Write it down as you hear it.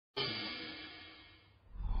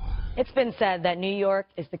It's been said that New York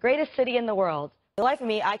is the greatest city in the world. For the life of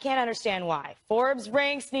me, I can't understand why. Forbes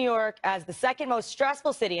ranks New York as the second most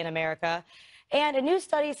stressful city in America, and a new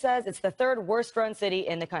study says it's the third worst run city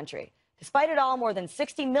in the country. Despite it all, more than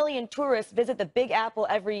 60 million tourists visit the Big Apple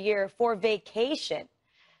every year for vacation.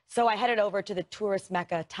 So I headed over to the tourist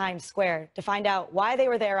mecca, Times Square, to find out why they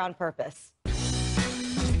were there on purpose.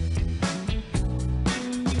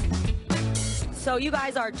 So you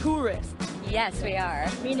guys are tourists? Yes, we are.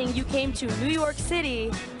 Meaning you came to New York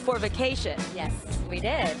City for vacation? Yes, we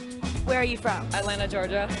did. Where are you from? Atlanta,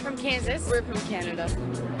 Georgia. From Kansas. We're from Canada.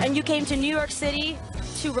 And you came to New York City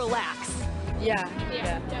to relax? Yeah.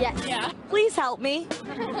 Yes. Yeah. Please help me.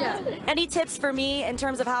 Yeah. Any tips for me in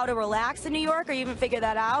terms of how to relax in New York, or you even figure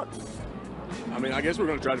that out? I mean, I guess we're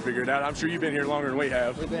going to try to figure it out. I'm sure you've been here longer than we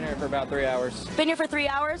have. We've been here for about 3 hours. Been here for 3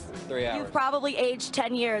 hours? 3 hours. You've probably aged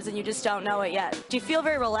 10 years and you just don't know it yet. Do you feel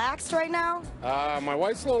very relaxed right now? My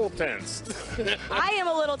wife's a little tense. I am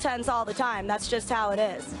a little tense all the time. That's just how it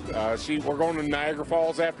is. We're going to Niagara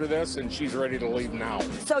Falls after this, and she's ready to leave now.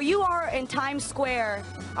 So you are in Times Square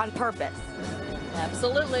on purpose?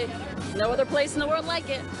 Absolutely. No other place in the world like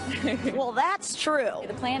it. Well, that's true.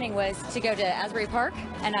 The planning was to go to Asbury Park,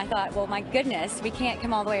 and I thought, well, my goodness, we can't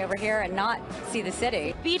come all the way over here and not see the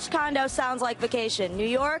city. Beach condo sounds like vacation. New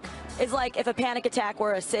York is like if a panic attack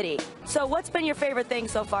were a city. So what's been your favorite thing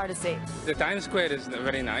so far to see? The Times Square is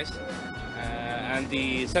very nice, and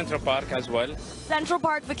the Central Park as well. Central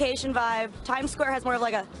Park vacation vibe. Times Square has more of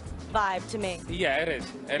like a vibe to me. Yeah, it is.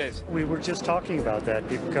 It is. We were just talking about that.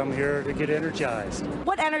 People come here to get energized.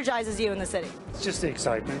 What energizes you in the city? It's just the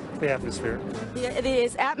excitement, the atmosphere.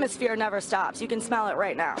 The atmosphere never stops. You can smell it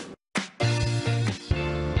right now.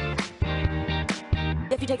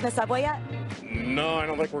 Have you taken the subway yet? No, I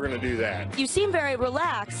don't think we're going to do that. You seem very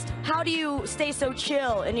relaxed. How do you stay so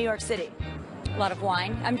chill in New York City? A lot of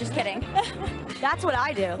wine. I'm just kidding. That's what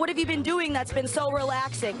I do. What have you been doing that's been so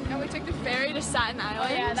relaxing? And we took the ferry to Staten Island.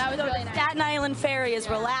 Yeah, that was really nice. Staten Island Ferry is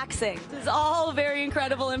relaxing. This is all very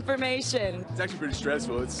incredible information. It's actually pretty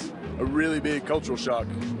stressful. It's a really big cultural shock.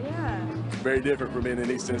 Yeah. It's very different from being in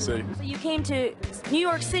East Tennessee. So you came to New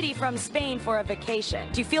York City from Spain for a vacation.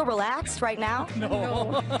 Do you feel relaxed right now?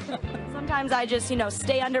 No. Sometimes I just,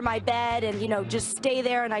 stay under my bed and, just stay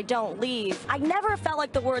there and I don't leave. I never felt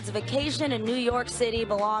like the words vacation and New York City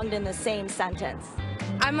belonged in the same sentence.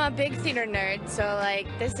 I'm a big theater nerd, so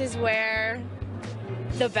this is where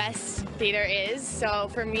the best theater is. So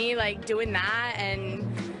for me, doing that and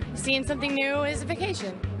seeing something new is a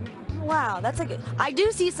vacation. Wow, that's a good. I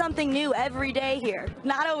do see something new every day here.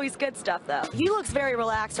 Not always good stuff, though. He looks very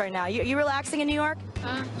relaxed right now. You relaxing in New York?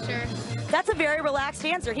 Sure. That's a very relaxed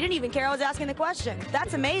answer. He didn't even care I was asking the question.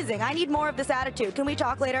 That's amazing. I need more of this attitude. Can we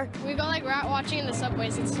talk later? We go rat watching in the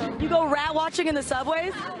subways and stuff. You go rat watching in the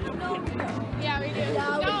subways? Yeah, we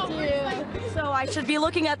do. So I should be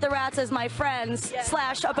looking at the rats as my friends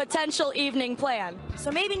 / a potential evening plan. So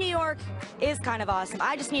maybe New York is kind of awesome.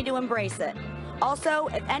 I just need to embrace it. Also,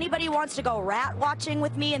 if anybody wants to go rat watching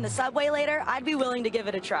with me in the subway later, I'd be willing to give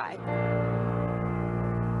it a try.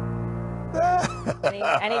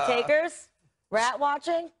 Any takers? Rat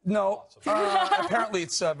watching? No. Apparently,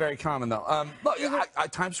 it's very common, though. Look,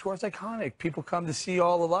 Times Square is iconic. People come to see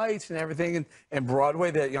all the lights and everything. And Broadway,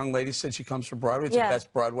 that young lady said she comes from Broadway. It's the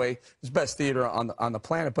best Broadway. It's the best theater on the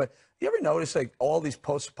planet. But you ever notice, all these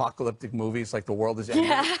post-apocalyptic movies, like the world is ending,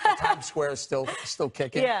 Times Square is still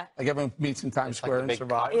kicking? Yeah. Like everyone meets in Times Square and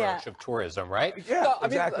survives. Cockroach of tourism, right? Yeah, no,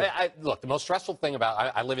 exactly. Look, the most stressful thing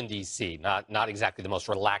about, I live in D.C., not exactly the most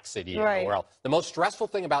relaxed city in the world. The most stressful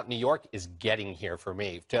thing about New York is getting here for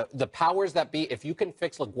me. To the powers that be, if you can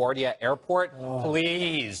fix LaGuardia Airport,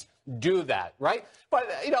 please do that, right? But,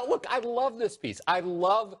 look, I love this piece. I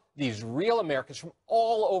love these real Americans from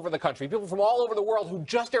all over the country, people from all over the world who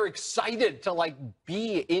just are excited to,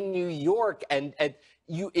 be in New York. And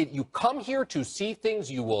you come here to see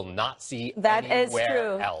things you will not see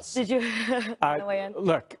anywhere else. Did you want to weigh in?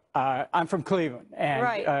 Look, I'm from Cleveland,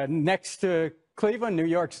 and next to Cleveland, New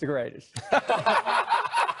York's the greatest.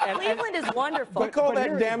 Cleveland is wonderful. We call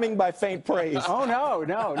that damning by faint praise. Oh,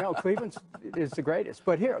 no. Cleveland is the greatest.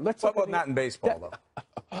 But here, let's look But not in baseball,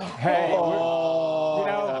 though. Hey,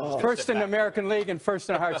 first in the American League and first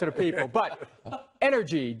in the hearts of the people. But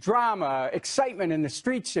energy, drama, excitement in the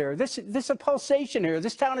streets here. This is a pulsation here.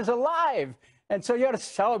 This town is alive. And so you got to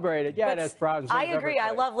celebrate it. Yeah, there's problems. I agree.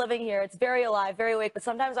 I love living here. It's very alive, very awake. But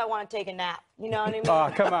sometimes I want to take a nap. You know what I mean? Oh,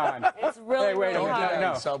 come on. It's really, wait a really minute. hard.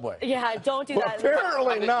 No. Subway. Yeah, don't do that.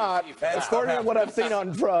 Apparently not. According to what I've seen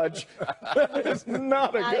on Drudge, it's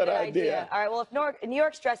not a good idea. All right, well, if New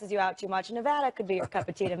York stresses you out too much, Nevada could be your cup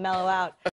of tea to mellow out.